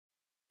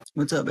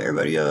What's up,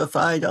 everybody? A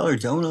 $5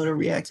 donut to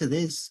react to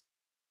this.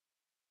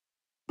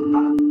 The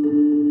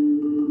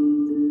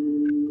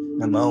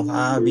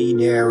Mojave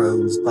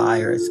Narrows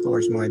fire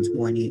scorched more than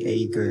 20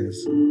 acres.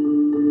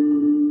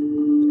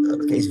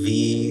 Case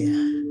V.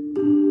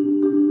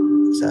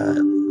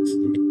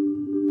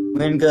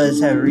 Wind gusts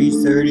have reached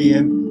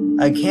 30.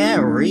 I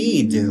can't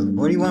read, dude.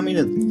 What do you want me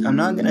to? I'm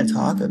not gonna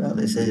talk about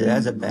this. It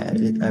has a bad.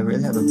 I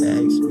really have a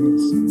bad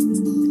experience.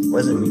 It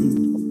wasn't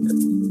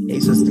me.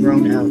 Case was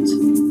thrown out.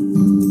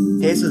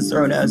 Case was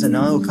thrown out as a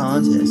no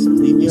contest.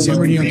 Leave me alone. San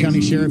Bernardino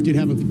County Sheriff did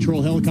have a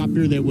patrol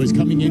helicopter that was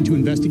coming in to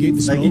investigate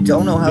the smoke. Like, you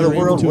don't know how the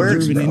world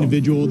works, bro. An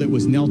individual that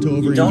was knelt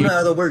over. You don't know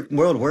how the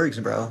world works,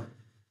 bro.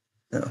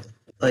 No.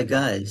 Like,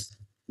 guys,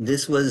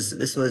 this was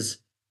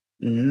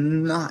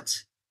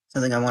not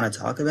something I want to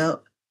talk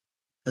about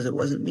because it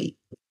wasn't me.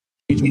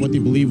 What they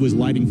believe was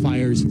lighting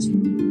fires.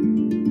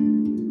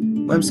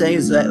 What I'm saying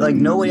is that, like,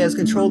 nobody has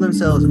controlled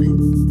themselves,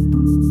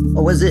 man.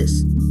 What was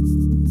this?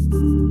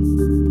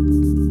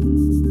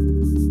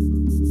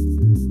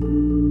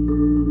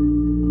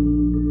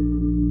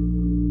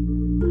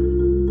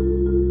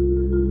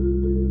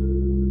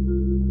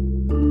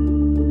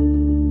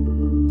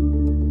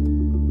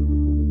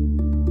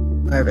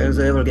 Firefighters was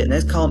able to get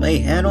next column 8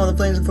 handle on the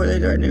flames before they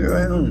start near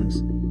our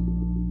homes.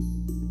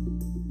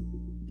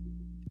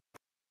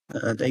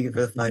 Thank you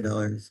for the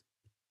 $5.